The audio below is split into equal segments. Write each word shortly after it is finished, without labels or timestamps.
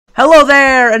Hello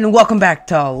there, and welcome back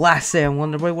to Last Day on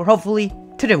Wonderboy, where hopefully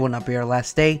today will not be our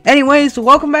last day. Anyways,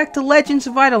 welcome back to Legends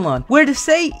of Idleon, where to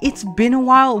say it's been a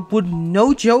while would,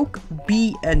 no joke,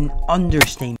 be an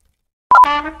understatement.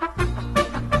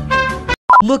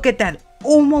 Look at that,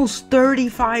 almost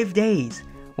 35 days.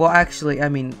 Well, actually, I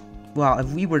mean, well,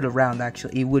 if we were to round,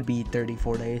 actually, it would be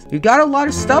 34 days. You got a lot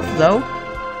of stuff, though.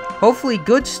 Hopefully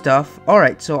good stuff.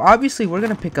 Alright, so obviously we're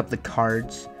gonna pick up the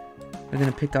cards. We're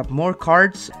gonna pick up more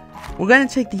cards. We're gonna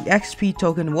take the XP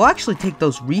token. We'll actually take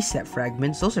those reset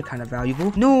fragments. Those are kind of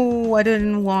valuable. No, I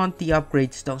didn't want the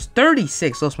upgrade stones.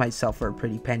 36. Those might sell for a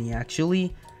pretty penny,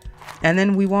 actually. And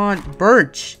then we want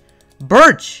birch.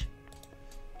 Birch!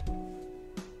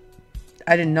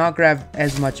 I did not grab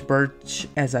as much birch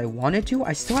as I wanted to.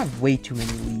 I still have way too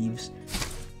many leaves.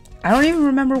 I don't even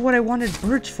remember what I wanted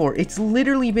birch for. It's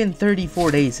literally been 34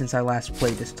 days since I last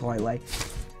played this Twilight.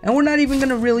 And we're not even going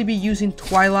to really be using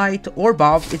Twilight or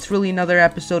Bob. It's really another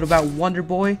episode about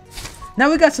Wonderboy. Now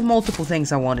we got some multiple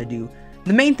things I want to do.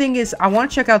 The main thing is I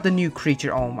want to check out the new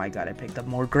creature. Oh my god, I picked up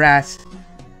more grass.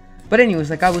 But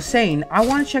anyways, like I was saying, I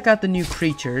want to check out the new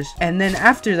creatures. And then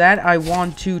after that, I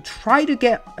want to try to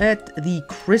get at the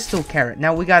crystal carrot.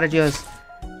 Now we got to just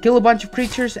kill a bunch of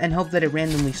creatures and hope that it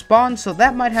randomly spawns. So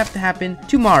that might have to happen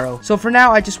tomorrow. So for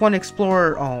now, I just want to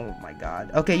explore. Oh my god.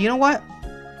 Okay, you know what?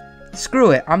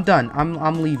 Screw it, I'm done.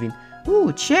 I'm leaving.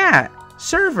 Ooh, chat,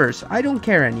 servers. I don't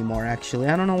care anymore, actually.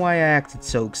 I don't know why I acted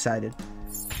so excited.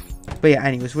 But yeah,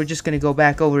 anyways, we're just gonna go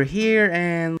back over here,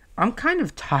 and I'm kind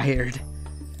of tired.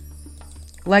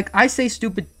 Like, I say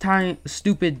stupid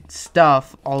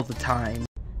stuff all the time.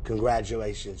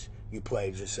 Congratulations, you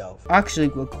played yourself. Actually,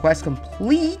 quest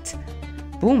complete.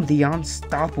 Boom, the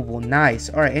unstoppable. Nice.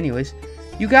 All right, anyways,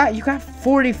 you got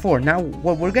 44. Now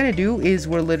what we're gonna do is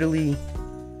we're literally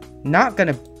not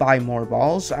gonna buy more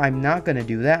balls. I'm not gonna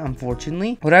do that,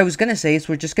 unfortunately. What I was gonna say is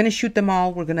we're just gonna shoot them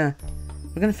all. We're gonna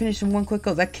finish in one quick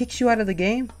go. That kicks you out of the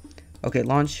game. Okay,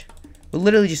 launch. We're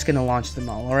literally just gonna launch them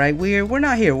all. All right, we're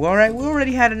not here. All right, we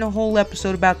already had a whole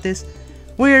episode about this.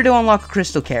 We're here to unlock a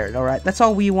crystal carrot. All right, that's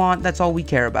all we want. That's all we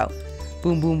care about.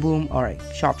 Boom, boom, boom. All right,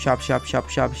 shop, shop, shop, shop,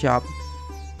 shop, shop.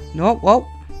 Nope. Whoa.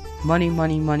 Money,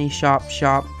 money, money. Shop,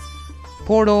 shop.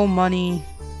 Portal, money.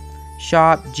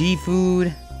 Shop. G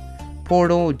food.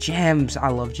 Portal, gems. I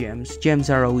love gems. Gems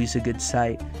are always a good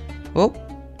sight. Oh,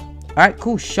 alright,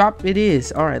 cool. Shop it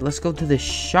is. Alright, let's go to the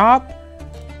shop.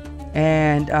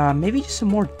 And maybe just some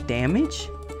more damage.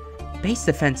 Base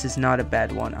defense is not a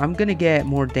bad one. I'm gonna get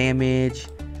more damage.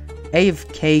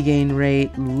 AFK gain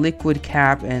rate, liquid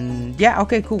cap, and yeah,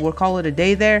 okay, cool. We'll call it a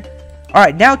day there.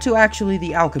 Alright, now to actually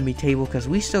the alchemy table, because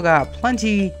we still got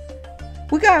plenty.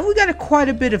 We got quite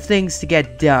a bit of things to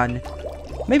get done.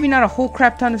 Maybe not a whole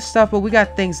crap ton of stuff, but we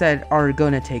got things that are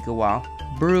gonna take a while.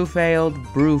 Brew failed,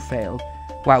 brew failed.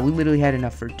 Wow, we literally had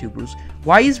enough for 2 brews.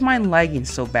 Why is mine lagging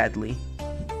so badly?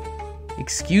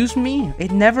 Excuse me?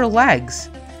 It never lags.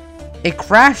 It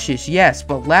crashes, yes,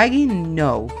 but lagging,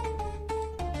 no.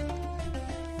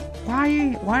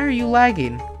 Why are you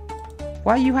lagging?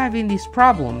 Why are you having these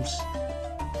problems?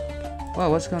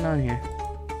 Whoa, what's going on here?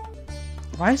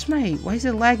 Why is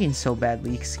it lagging so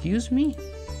badly? Excuse me?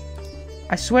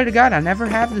 I swear to God, I never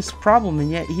have this problem,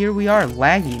 and yet here we are,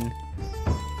 lagging.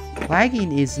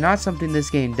 Lagging is not something this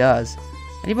game does.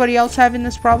 Anybody else having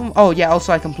this problem? Oh, yeah,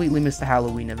 also I completely missed the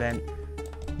Halloween event.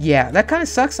 Yeah, that kind of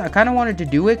sucks. I kind of wanted to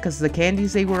do it, because the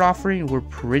candies they were offering were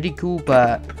pretty cool,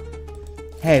 but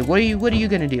hey, what are you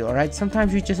gonna do, alright?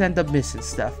 Sometimes you just end up missing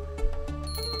stuff.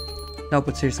 No,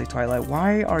 but seriously, Twilight,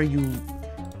 why are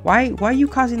you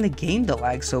causing the game to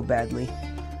lag so badly?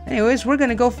 Anyways, we're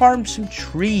gonna go farm some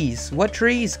trees. What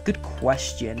trees? Good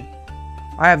question.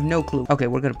 I have no clue. Okay,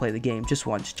 we're gonna play the game just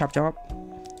once. Chop, chop.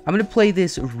 I'm gonna play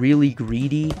this really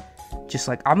greedy. Just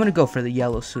like, I'm gonna go for the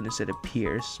yellow as soon as it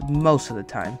appears. Most of the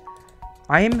time.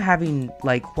 I am having,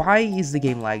 like, why is the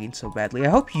game lagging so badly? I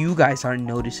hope you guys aren't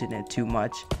noticing it too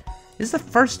much. This is the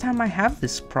first time I have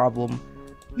this problem.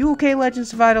 You okay,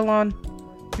 Legends of Idleon?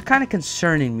 You're kind of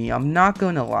concerning me. I'm not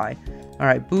gonna lie.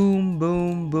 Alright, boom,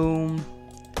 boom, boom.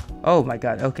 Oh my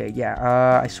god, okay,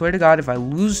 yeah, I swear to God, if I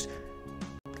lose...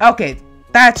 Okay,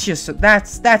 that's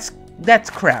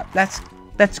crap,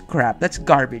 that's crap, that's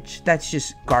garbage, that's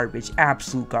just garbage,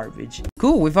 absolute garbage.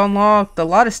 Cool, we've unlocked a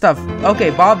lot of stuff.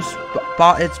 Okay,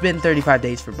 it's been 35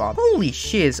 days for Bob. Holy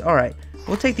shiz, alright,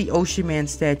 we'll take the Ocean Man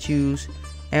statues,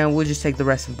 and we'll just take the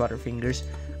rest of Butterfingers.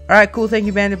 Alright, cool, thank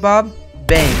you, Bandit Bob.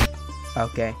 Bang.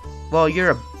 Okay. Well,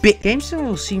 you're a bit. Game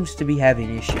still seems to be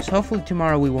having issues. Hopefully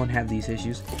tomorrow we won't have these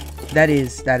issues. That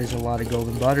is a lot of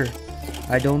golden butter.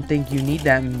 I don't think you need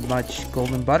that much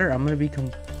golden butter. I'm gonna be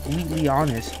completely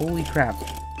honest. Holy crap.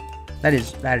 That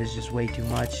is just way too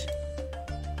much.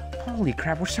 Holy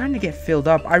crap, we're starting to get filled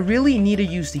up. I really need to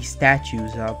use these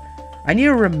statues up. I need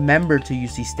to remember to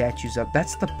use these statues up.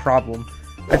 That's the problem.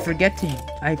 I forget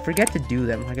to do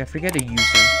them. Like, I forget to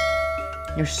use them.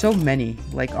 There's so many.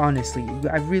 Like, honestly,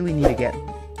 I really need to get...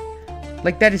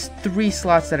 Like, that is 3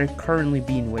 slots that are currently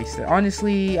being wasted.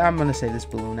 Honestly, I'm gonna say this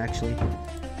balloon, actually.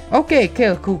 Okay,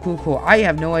 cool. I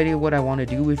have no idea what I want to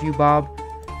do with you, Bob.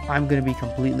 I'm gonna be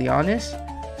completely honest.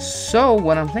 So,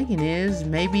 what I'm thinking is,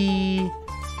 maybe...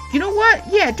 You know what?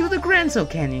 Yeah, do the Granzo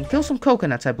Canyon. Kill some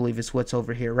coconuts, I believe is what's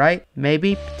over here, right?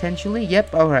 Maybe, potentially.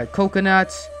 Yep, alright,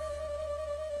 coconuts.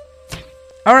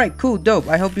 Alright, cool, dope.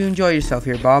 I hope you enjoy yourself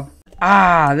here, Bob.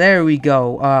 Ah, there we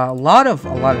go. A lot of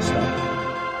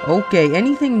stuff. Okay,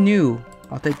 anything new?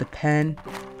 I'll take the pen.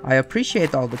 I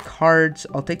appreciate all the cards.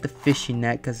 I'll take the fishing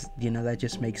net, because, you know, that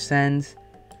just makes sense.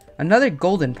 Another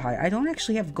golden pie. I don't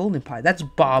actually have golden pie. That's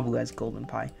Bob who has golden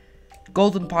pie.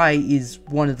 Golden pie is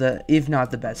one of the, if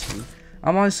not the best food.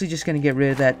 I'm honestly just going to get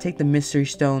rid of that. Take the mystery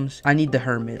stones. I need the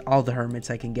hermit. All the hermits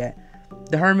I can get.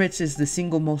 The hermits is the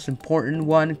single most important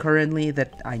one currently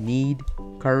that I need.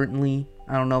 Currently.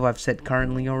 I don't know if I've said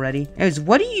currently already. Anyways,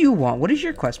 what do you want? What is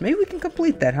your quest? Maybe we can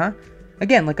complete that, huh?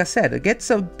 Again, like I said, it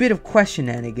gets a bit of question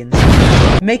shenanigans.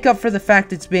 Make up for the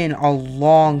fact it's been a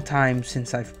long time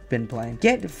since I've been playing.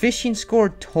 Get fishing score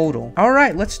total.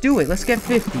 Alright, let's do it. Let's get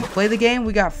 50. Play the game.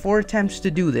 We got 4 attempts to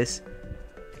do this.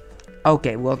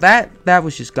 Okay, well that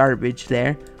was just garbage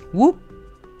there. Whoop.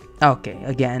 Okay,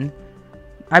 again.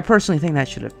 I personally think that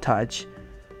should have touched.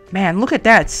 Man, look at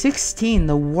that. 16,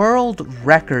 the world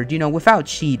record, you know, without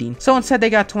cheating. Someone said they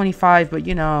got 25, but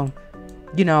you know,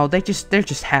 they're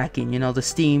just hacking, you know, the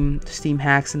Steam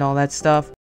hacks and all that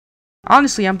stuff.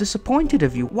 Honestly, I'm disappointed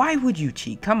of you. Why would you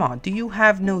cheat? Come on, do you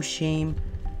have no shame?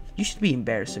 You should be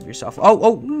embarrassed of yourself.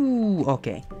 Ooh,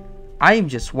 okay. I am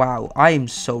just, wow, I am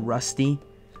so rusty.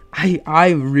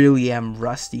 I really am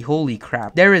rusty. Holy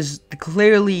crap. There is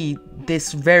clearly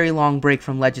this very long break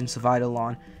from Legends of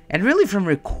Idleon. And really from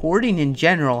recording in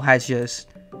general has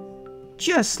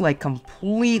just like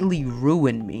completely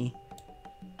ruined me.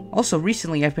 Also,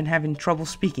 recently I've been having trouble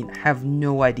speaking. I have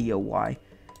no idea why.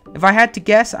 If I had to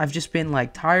guess, I've just been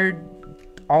like tired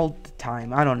all the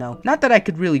time. I don't know. Not that I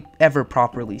could really ever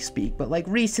properly speak, but like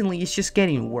recently it's just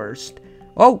getting worse.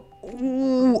 Oh,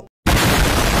 ooh.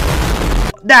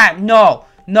 No,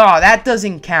 that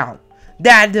doesn't count.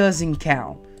 That doesn't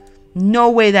count.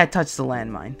 No way that touched the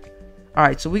landmine.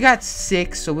 Alright, so we got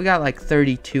 6, so we got like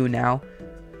 32 now.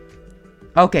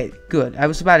 Okay, good. I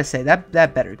was about to say, that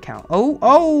better count.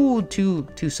 Oh, too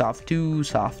soft, too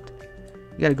soft.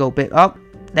 You gotta go a bit up.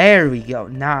 There we go,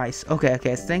 nice. Okay,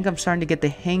 I think I'm starting to get the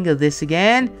hang of this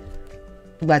again.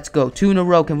 Let's go, 2 in a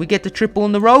row. Can we get the triple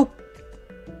in the row?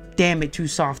 Damn it, too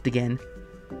soft again.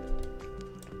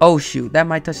 Oh, shoot, that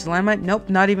might touch the landmine. Nope,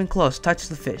 not even close. Touch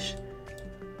the fish.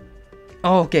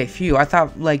 Oh, okay, phew. I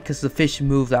thought, like, because the fish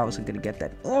moved, I wasn't gonna get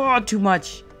that. Oh, too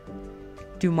much.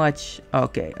 Too much.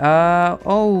 Okay,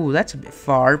 oh, that's a bit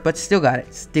far, but still got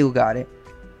it.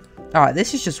 Alright,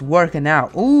 this is just working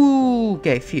out. Ooh,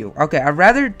 okay, phew. Okay, I'd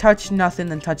rather touch nothing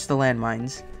than touch the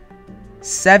landmines.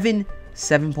 7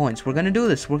 points. We're gonna do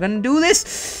this.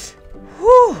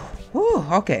 Whew,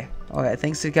 okay.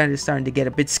 Things are kind of starting to get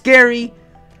a bit scary.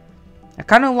 I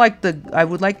kind of like the, I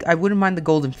wouldn't mind the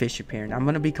golden fish appearing. I'm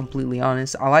going to be completely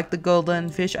honest. I like the golden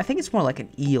fish. I think it's more like an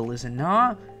eel, is it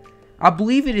not? I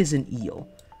believe it is an eel.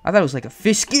 I thought it was like a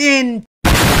fish skin.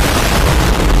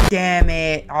 Damn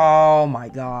it. Oh my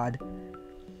god.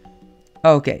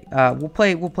 Okay, we'll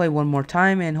play one more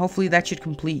time, and hopefully that should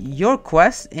complete your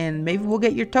quest, and maybe we'll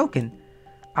get your token.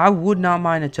 I would not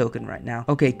mind a token right now.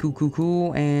 Okay,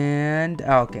 cool, and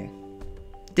okay.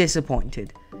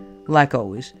 Disappointed. Like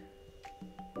always.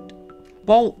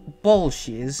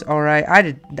 Bullshiz, alright. I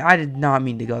did not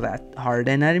mean to go that hard,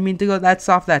 and I didn't mean to go that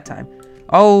soft that time.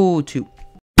 Oh, 2.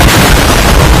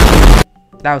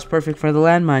 That was perfect for the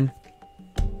landmine.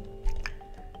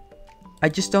 I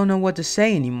just don't know what to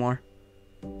say anymore.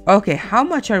 Okay, how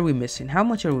much are we missing?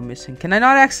 Can I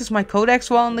not access my codex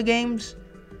while in the games?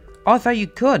 Oh, I thought you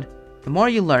could. The more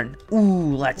you learn.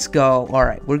 Ooh, let's go.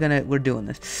 Alright, we're doing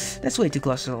this. That's way too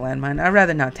close to the landmine. I'd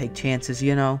rather not take chances,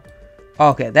 you know.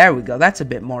 Okay, there we go. That's a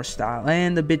bit more style.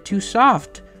 And a bit too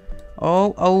soft.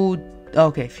 Oh,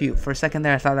 okay, phew. For a second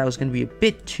there, I thought that was going to be a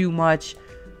bit too much.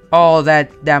 Oh,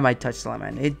 that might touch the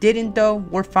landmine. It didn't, though.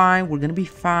 We're fine. We're going to be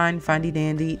fine. Findy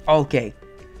dandy. Okay.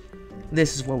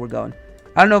 This is where we're going.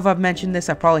 I don't know if I've mentioned this.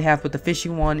 I probably have, but the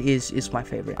fishing one is my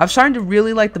favorite. I'm starting to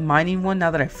really like the mining one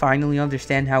now that I finally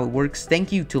understand how it works.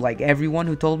 Thank you to, like, everyone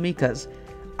who told me, because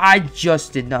I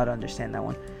just did not understand that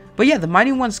one. But yeah, the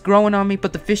mining one's growing on me,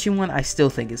 but the fishing one I still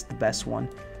think is the best one.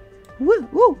 Woo,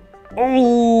 woo.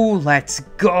 Oh, let's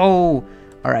go.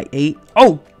 All right, 8.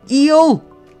 Oh, eel.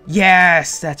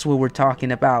 Yes, that's what we're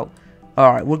talking about.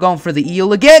 All right, we're going for the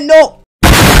eel again. No.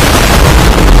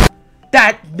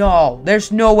 No,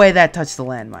 there's no way that touched the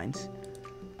landmines.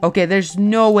 Okay, there's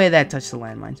no way that touched the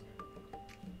landmines.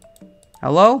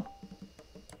 Hello?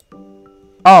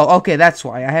 Oh, okay, that's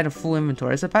why. I had a full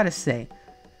inventory. I was about to say.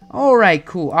 Alright,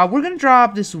 cool. We're gonna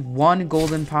drop this 1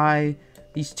 golden pie,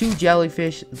 these 2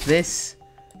 jellyfish, this.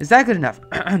 Is that good enough?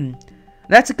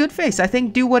 That's a good face. I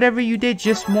think do whatever you did,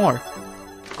 just more.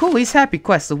 Cool, he's happy.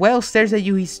 Quest. The whale stares at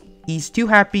you. He's too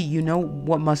happy. You know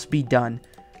what must be done.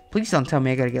 Please don't tell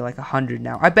me I gotta get like 100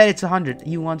 now. I bet it's 100.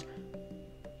 You want...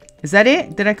 Is that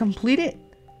it? Did I complete it?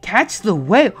 Catch the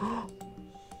whale.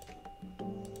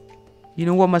 You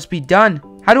know what must be done.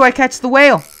 How do I catch the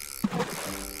whale?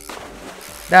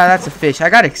 Nah, that's a fish. I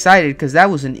got excited because that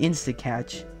was an instant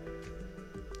catch.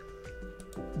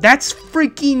 That's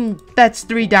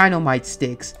 3 dynamite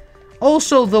sticks.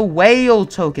 Also, the whale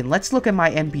token. Let's look at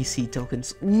my NPC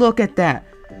tokens. Look at that.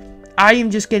 I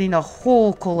am just getting a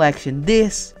whole collection.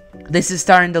 This is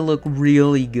starting to look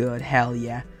really good. Hell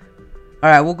yeah.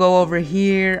 Alright, we'll go over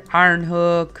here. Iron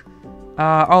hook.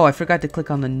 Oh, I forgot to click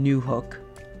on the new hook.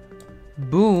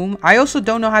 Boom. I also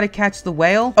don't know how to catch the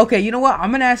whale. Okay, you know what?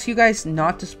 I'm gonna ask you guys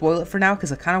not to spoil it for now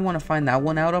because I kind of want to find that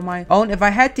one out on my own. If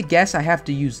I had to guess, I have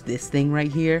to use this thing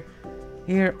right here.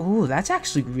 Oh, that's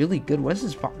actually really good. What is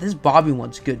this? This bobby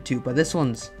one's good too, but this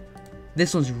one's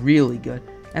really good.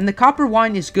 And the copper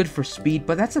wine is good for speed,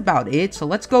 but that's about it. So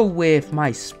let's go with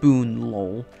my spoon,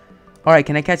 lol. All right,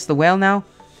 can I catch the whale now?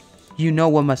 You know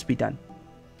what must be done.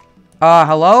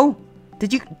 Hello?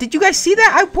 Did you guys see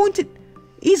that? I pointed.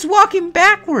 He's walking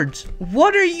backwards.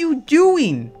 What are you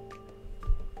doing?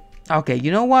 Okay,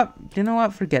 you know what?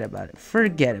 Forget about it.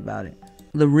 Forget about it.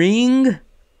 The ring.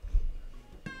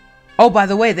 Oh, by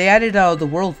the way, they added the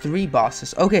World 3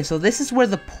 bosses. Okay, so this is where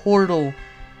the portal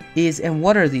is. And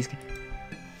what are these?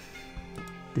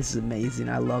 This is amazing.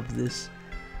 I love this.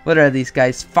 What are these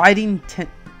guys? Fighting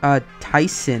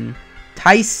Tysons.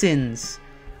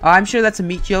 I'm sure that's a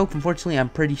meat joke. Unfortunately, I'm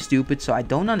pretty stupid, so I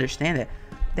don't understand it.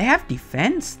 They have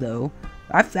defense, though.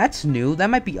 That's new. That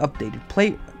might be updated.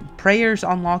 Prayers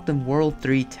unlocked in World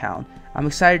 3 town. I'm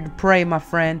excited to pray, my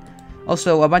friend.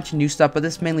 Also, a bunch of new stuff, but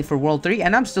this is mainly for World 3,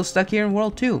 and I'm still stuck here in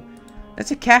World 2.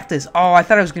 That's a cactus. Oh, I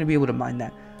thought I was going to be able to mine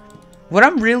that. What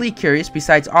I'm really curious,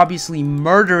 besides obviously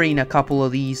murdering a couple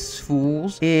of these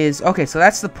fools, is... Okay, so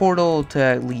that's the portal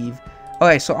to leave.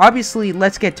 Okay, so obviously,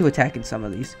 let's get to attacking some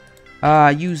of these.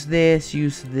 Use this,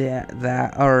 use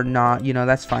that, or not. You know,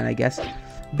 that's fine, I guess.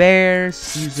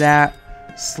 Bears, use that.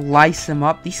 Slice them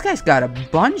up. These guys got a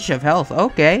bunch of health.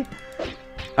 Okay.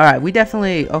 Alright, we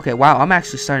definitely... Okay, wow, I'm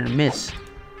actually starting to miss.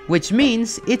 Which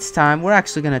means it's time. We're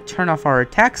actually going to turn off our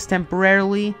attacks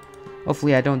temporarily.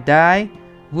 Hopefully I don't die.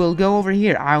 We'll go over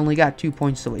here. I only got 2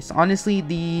 points to waste. Honestly,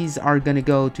 these are going to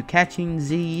go to catching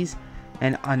Z's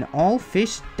and an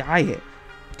all-fish diet.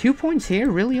 2 points here?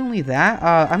 Really? Only that?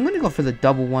 I'm going to go for the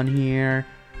double one here.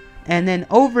 And then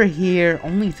over here,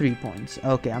 only 3 points.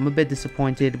 Okay, I'm a bit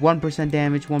disappointed. 1%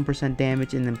 damage, 1%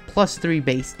 damage, and then plus 3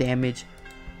 base damage.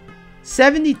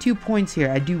 72 points here.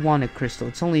 I do want a crystal.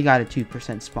 It's only got a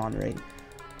 2% spawn rate.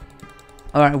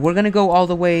 Alright, we're going to go all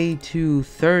the way to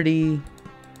 30.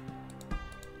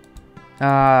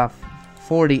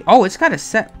 40. Oh, it's got a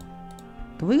set.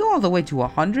 Can we go all the way to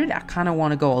 100? I kind of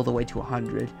want to go all the way to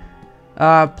 100.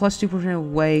 Plus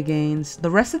 2% way gains.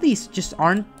 The rest of these just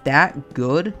aren't that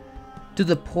good. To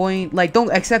the point, like,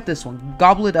 don't accept this one.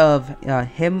 Goblet of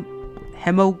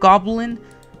Hemogoblin,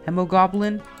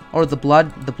 or the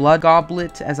blood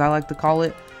goblet, as I like to call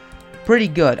it. Pretty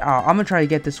good. I'm gonna try to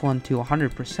get this one to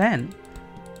 100%.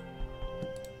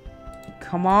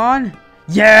 Come on.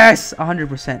 Yes,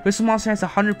 100%. Crystal monster has a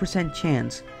 100%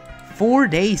 chance. 4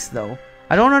 days though.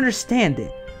 I don't understand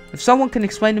it. If someone can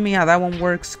explain to me how that one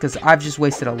works, because I've just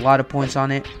wasted a lot of points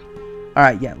on it.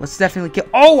 Alright, yeah, let's definitely kill.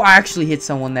 Oh, I actually hit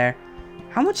someone there.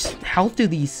 How much health do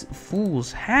these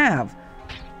fools have?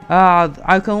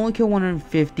 I can only kill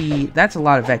 150. That's a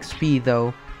lot of XP,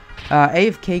 though.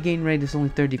 AFK gain rate is only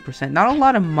 30%. Not a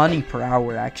lot of money per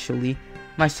hour, actually.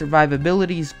 My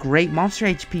survivability is great. Monster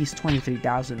HP is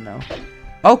 23,000, though.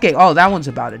 Okay, oh, that one's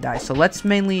about to die. So let's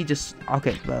mainly just...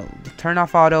 Okay, well, turn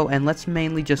off auto, and let's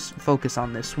mainly just focus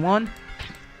on this one.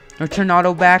 Return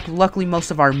auto back. Luckily, most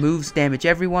of our moves damage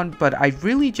everyone, but I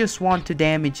really just want to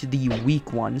damage the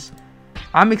weak ones.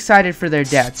 I'm excited for their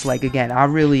deaths. Like, again, I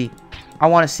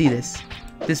want to see this.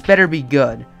 This better be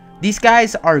good. These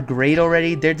guys are great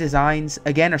already. Their designs,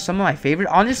 again, are some of my favorite.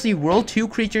 Honestly, World 2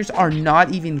 creatures are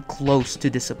not even close to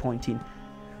disappointing.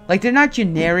 Like, they're not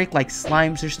generic like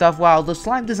slimes or stuff. While the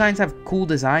slime designs have cool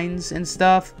designs and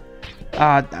stuff.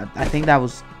 I think that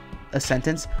was a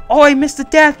sentence. Oh, I missed the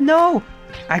death. No!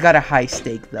 I got a high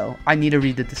stake, though. I need to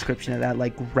read the description of that,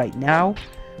 like, right now.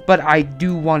 But I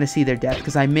do want to see their death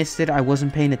because I missed it. I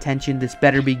wasn't paying attention. This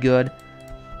better be good.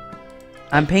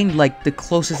 I'm paying, like, the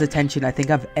closest attention I think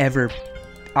I've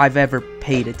ever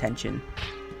paid attention.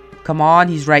 Come on,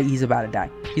 he's right. He's about to die.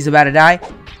 He's about to die.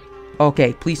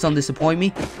 Okay, please don't disappoint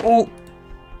me. Oh.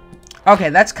 Okay,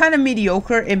 that's kind of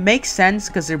mediocre. It makes sense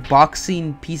because they're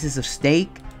boxing pieces of steak.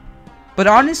 But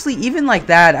honestly, even like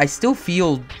that, I still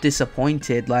feel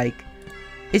disappointed. Like,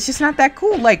 it's just not that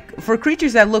cool. Like, for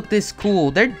creatures that look this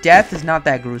cool, their death is not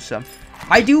that gruesome.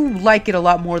 I do like it a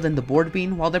lot more than the board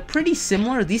bean. While they're pretty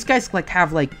similar, these guys like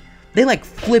have like, they like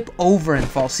flip over and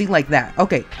fall. See, like that.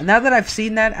 Okay, now that I've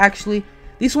seen that, actually,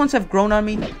 these ones have grown on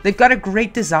me. They've got a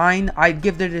great design. I'd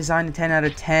give their design a 10 out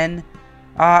of 10.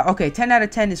 Okay, 10 out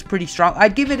of 10 is pretty strong.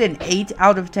 I'd give it an 8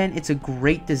 out of 10. It's a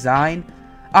great design.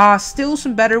 Still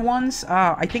some better ones.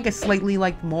 I think I slightly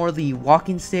like more the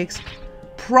walking sticks.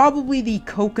 Probably the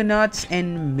coconuts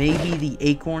and maybe the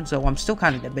acorn. So I'm still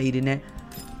kind of debating it.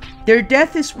 Their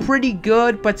death is pretty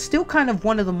good, but still kind of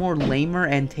one of the more lamer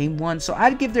and tame ones. So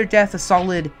I'd give their death a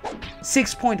solid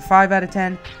 6.5 out of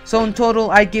 10. So in total,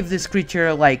 I'd give this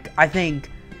creature, like,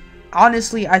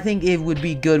 honestly, I think it would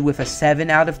be good with a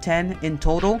 7 out of 10 in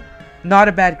total. Not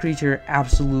a bad creature,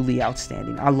 absolutely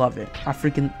outstanding. I love it. I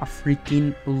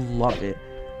freaking love it.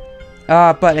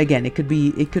 But again, it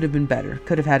could have been better.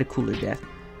 Could have had a cooler death.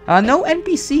 No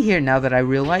NPC here now that I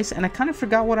realize, and I kind of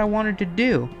forgot what I wanted to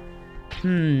do.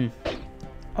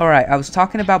 Alright, I was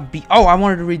talking about beef. Oh, I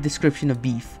wanted to read description of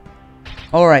beef.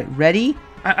 Alright, ready?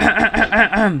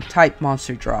 Type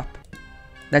monster drop.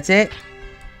 That's it?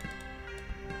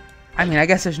 I mean, I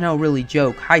guess there's no really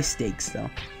joke. High stakes, though.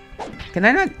 Can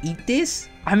I not eat this?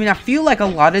 I mean, I feel like a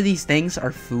lot of these things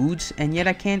are foods, and yet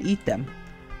I can't eat them.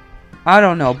 I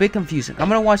don't know, a bit confusing. I'm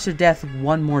gonna watch their death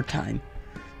one more time.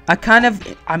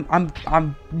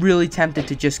 I'm really tempted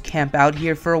to just camp out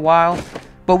here for a while.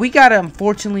 But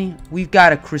unfortunately, we've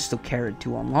got a crystal carrot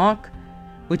to unlock.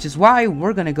 Which is why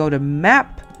we're gonna go to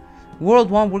map World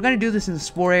 1. We're gonna do this in the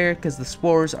spore area because the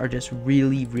spores are just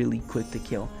really, really quick to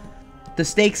kill. The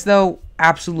stakes, though,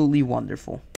 absolutely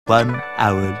wonderful. 1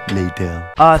 hour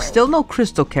later. Still no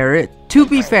crystal carrot. To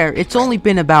be fair, it's only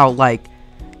been about, like,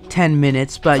 10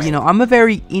 minutes. But, you know, I'm a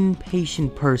very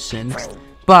impatient person.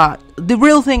 But the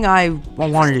real thing I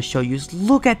wanted to show you is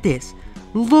look at this.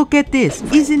 Look at this.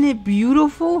 Isn't it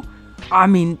beautiful? I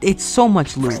mean, it's so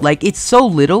much loot. Like, it's so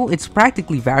little. It's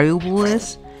practically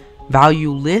valueless.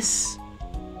 Valueless.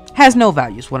 Has no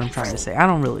value is what I'm trying to say. I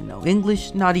don't really know.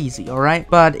 English, not easy, alright?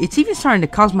 But it's even starting to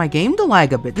cause my game to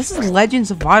lag a bit. This is Legends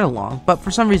of Idleon, but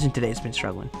for some reason today it's been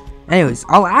struggling. Anyways,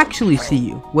 I'll actually see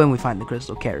you when we find the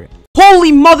crystal carrot.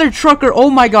 Holy mother trucker! Oh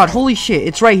my god, holy shit,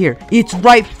 it's right here. It's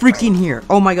right freaking here.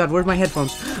 Oh my god, where's my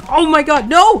headphones? Oh my god,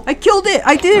 no! I killed it!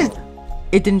 I didn't!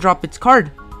 It didn't drop its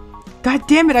card. God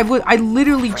damn it, I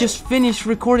literally just finished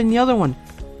recording the other one.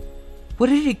 What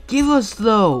did it give us,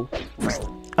 though?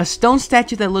 A stone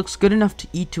statue that looks good enough to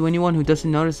eat to anyone who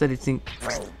doesn't notice that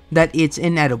it's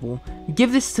inedible.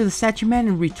 Give this to the statue man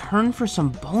in return for some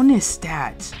bonus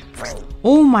stats.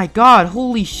 Oh my god,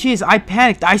 holy shiz, I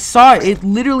panicked. I saw it. It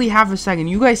literally half a second.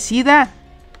 You guys see that?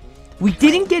 We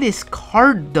didn't get his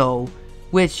card, though.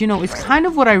 Which, you know, is kind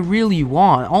of what I really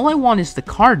want. All I want is the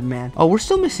card, man. Oh, we're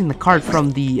still missing the card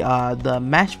from the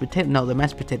mashed potato. No, the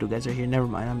mashed potato guys are here. Never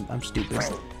mind. I'm stupid.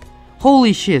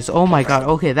 Holy shiz. Oh my god.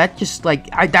 Okay, that just, like,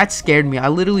 that scared me. I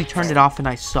literally turned it off and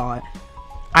I saw it.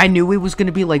 I knew it was going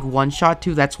to be, like, one shot,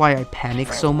 too. That's why I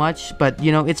panicked so much. But,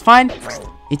 you know, it's fine.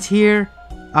 It's here.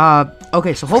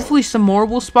 Okay, so hopefully some more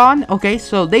will spawn. Okay,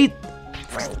 so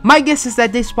my guess is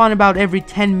that they spawn about every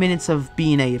 10 minutes of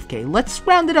being AFK. Let's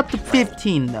round it up to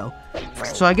 15, though.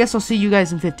 So I guess I'll see you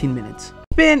guys in 15 minutes.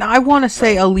 I want to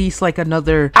say at least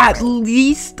another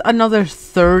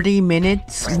 30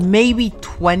 minutes, maybe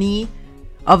 20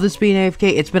 of this being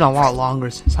AFK. It's been a lot longer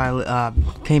since I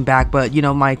came back, but you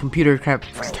know, my computer kept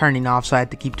turning off, so I had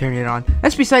to keep turning it on.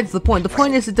 That's besides the point. The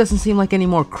point is, it doesn't seem like any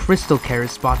more crystal carrot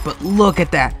spot, but look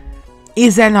at that.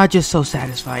 Is that not just so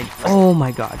satisfying? Oh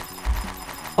my god.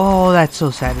 Oh, that's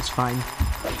so satisfying.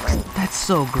 That's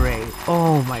so great.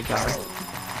 Oh my god.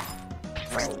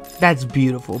 That's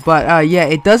beautiful. But yeah,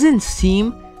 it doesn't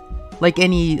seem like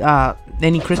any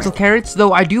crystal carrots,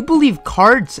 though I do believe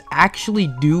cards actually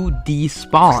do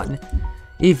despawn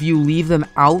if you leave them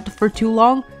out for too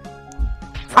long.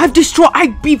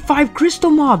 I beat 5 crystal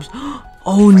mobs.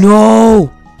 Oh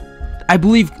no. I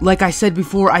believe, like I said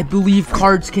before, I believe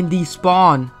cards can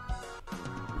despawn.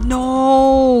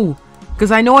 No.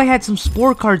 Because I know I had some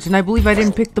spore cards and I believe I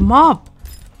didn't pick them up.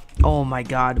 Oh my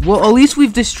god. Well, at least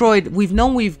we've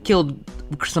killed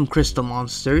some crystal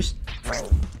monsters.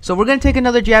 So we're going to take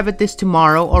another jab at this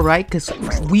tomorrow, alright? Because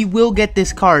we will get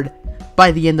this card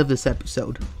by the end of this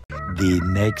episode. The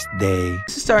next day.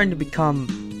 This is starting to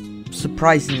become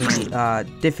surprisingly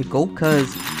difficult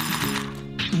because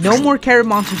no more carrot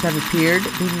monsters have appeared,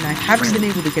 meaning I haven't been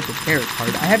able to get the carrot card.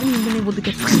 I haven't even been able to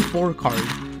get the spore card.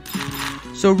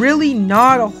 So really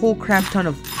not a whole crap ton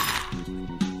of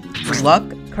luck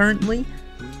currently.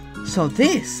 So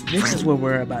this is where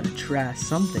we're about to trash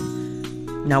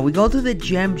something. Now we go to the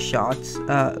gem shop,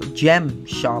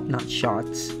 not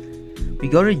shots. We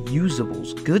go to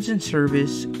usables, goods and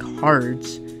service,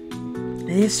 cards.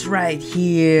 This right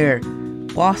here,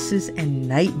 bosses and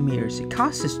nightmares. It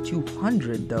costs us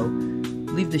 200 though.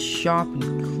 Leave the shop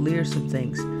and clear some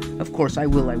things. Of course I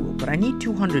will, but I need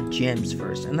 200 gems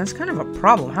first, and that's kind of a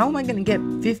problem. How am I gonna get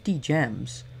 50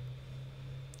 gems?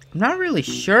 I'm not really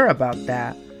sure about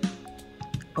that.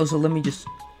 Also, let me just...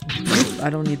 I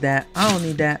don't need that. I don't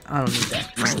need that. I don't need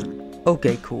that.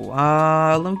 Okay, cool.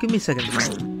 Give me a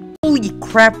second. Holy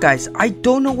crap, guys. I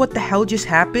don't know what the hell just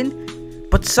happened,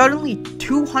 but suddenly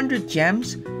 200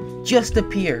 gems just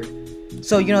appeared.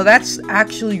 So, you know, that's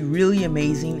actually really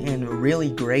amazing and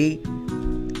really great.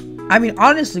 I mean,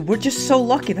 honestly, we're just so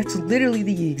lucky. That's literally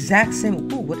the exact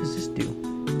same... Ooh, what does this do?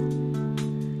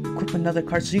 Equip another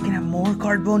card so you can have more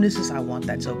card bonuses. I want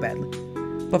that so badly.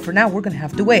 But for now, we're gonna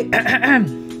have to wait.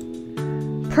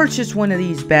 Purchase one of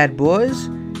these bad boys.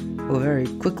 We'll very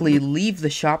quickly leave the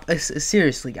shop.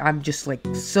 Seriously, I'm just like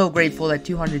so grateful that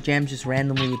 200 gems just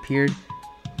randomly appeared.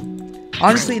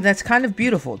 Honestly, that's kind of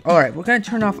beautiful. Alright, we're gonna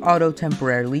turn off auto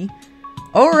temporarily.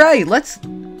 Alright, let's...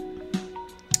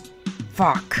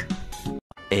 Fuck.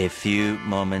 A few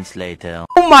moments later.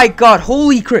 Oh my god,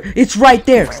 holy crap. It's right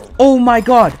there. Oh my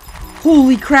god.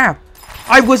 Holy crap.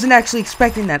 I wasn't actually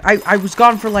expecting that. I was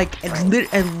gone for like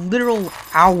a literal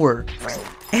hour.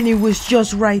 And it was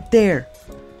just right there.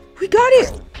 We got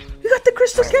it. We got the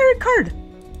crystal carrot card.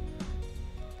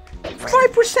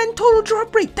 5% total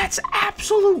drop rate. That's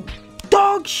absolute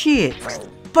dog shit.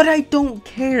 But I don't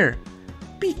care.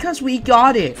 Because we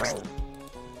got it.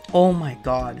 Oh my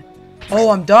god. Oh,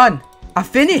 I'm done. I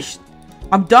finished.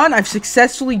 I'm done. I've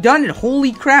successfully done it.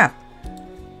 Holy crap.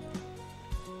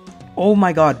 Oh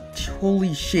my god,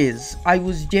 holy shiz. I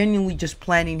was genuinely just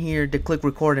planning here to click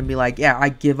record and be like, yeah, I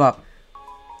give up.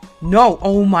 No,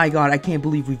 oh my god, I can't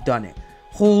believe we've done it.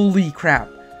 Holy crap.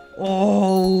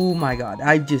 Oh my god,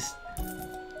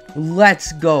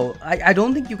 let's go. I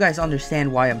don't think you guys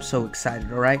understand why I'm so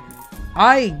excited, alright?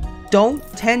 I don't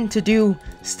tend to do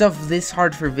stuff this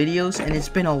hard for videos, and it's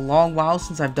been a long while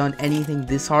since I've done anything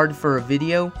this hard for a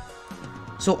video.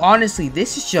 So honestly,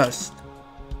 this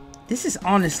is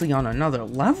honestly on another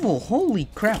level. Holy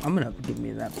crap. I'm gonna give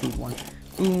me that food one.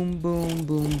 Boom, boom,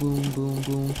 boom, boom, boom,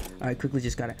 boom. Alright, quickly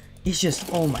just gotta... It's just...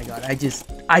 Oh my god.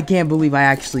 I can't believe I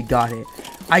actually got it.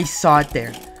 I saw it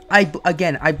there.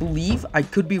 Again, I believe... I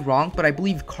could be wrong, but I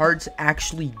believe cards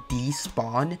actually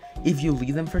despawn if you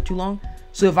leave them for too long.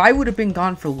 So if I would have been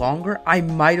gone for longer, I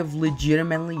might have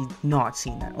legitimately not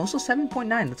seen that. Also 7.9.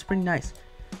 That's pretty nice.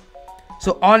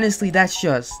 So honestly,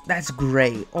 that's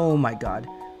great. Oh my god.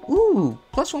 Ooh,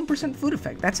 plus 1% food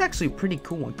effect. That's actually a pretty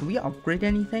cool one. Can we upgrade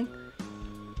anything?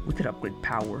 We could upgrade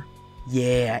power.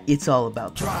 Yeah, it's all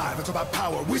about drive. It's about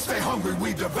power. We stay hungry,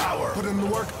 we devour. Put in the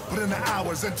work, put in the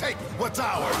hours, and take what's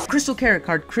ours. Crystal carrot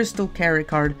card, crystal carrot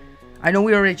card. I know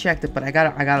we already checked it, but I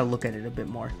gotta look at it a bit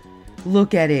more.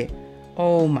 Look at it.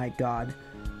 Oh my god.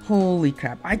 Holy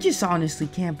crap. I just honestly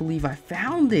can't believe I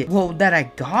found it. Well, that I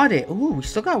got it. Ooh, we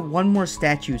still got one more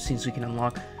statue since we can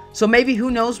unlock. So maybe,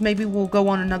 who knows, maybe we'll go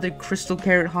on another crystal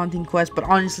carrot haunting quest. But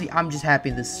honestly, I'm just happy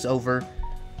this is over.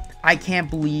 I can't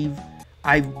believe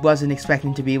I wasn't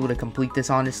expecting to be able to complete this,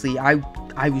 honestly. I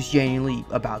was genuinely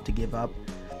about to give up.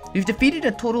 We've defeated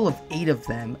a total of 8 of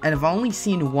them, and I've only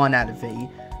seen 1 out of 8.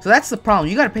 So that's the problem.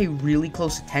 You gotta pay really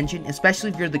close attention,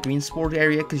 especially if you're the green sport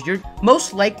area, because you're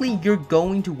most likely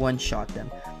going to one-shot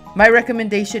them. My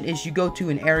recommendation is you go to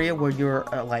an area where you're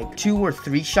like 2 or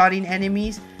 3 shotting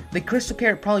enemies. The crystal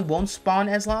carrot probably won't spawn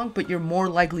as long, but you're more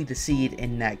likely to see it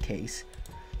in that case.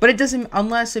 But it doesn't,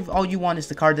 unless if all you want is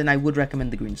the card, then I would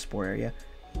recommend the green spore area.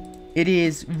 It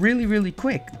is really, really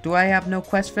quick. Do I have no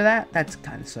quest for that? That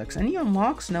kind of sucks. Any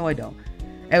unlocks? No, I don't.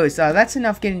 Anyways, that's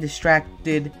enough getting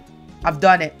distracted. I've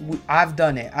done it. I've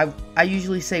done it. I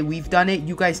usually say we've done it.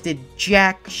 You guys did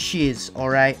jack shiz,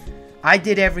 alright? I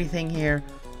did everything here.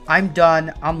 I'm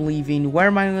done. I'm leaving. Where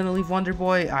am I going to leave Wonder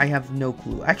Boy? I have no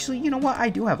clue. Actually, you know what? I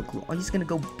do have a clue. Oh, he's going to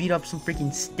go beat up some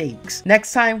freaking steaks.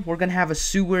 Next time, we're going to have a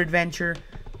sewer adventure.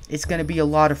 It's going to be a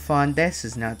lot of fun. This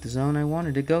is not the zone I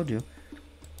wanted to go to.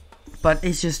 But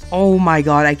it's just, oh my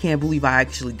god, I can't believe I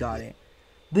actually got it.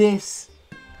 This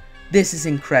is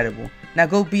incredible. Now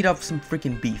go beat up some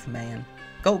freaking beef, man.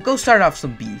 Go start off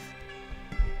some beef.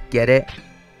 Get it?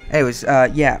 Anyways,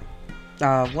 yeah.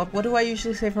 What do I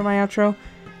usually say for my outro?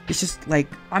 It's just like,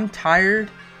 I'm tired,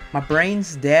 my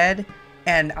brain's dead,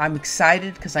 and I'm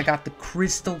excited because I got the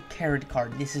crystal carrot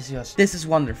card. This is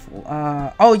wonderful.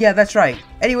 Oh yeah, that's right.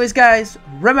 Anyways, guys,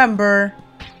 remember,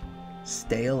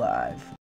 stay alive.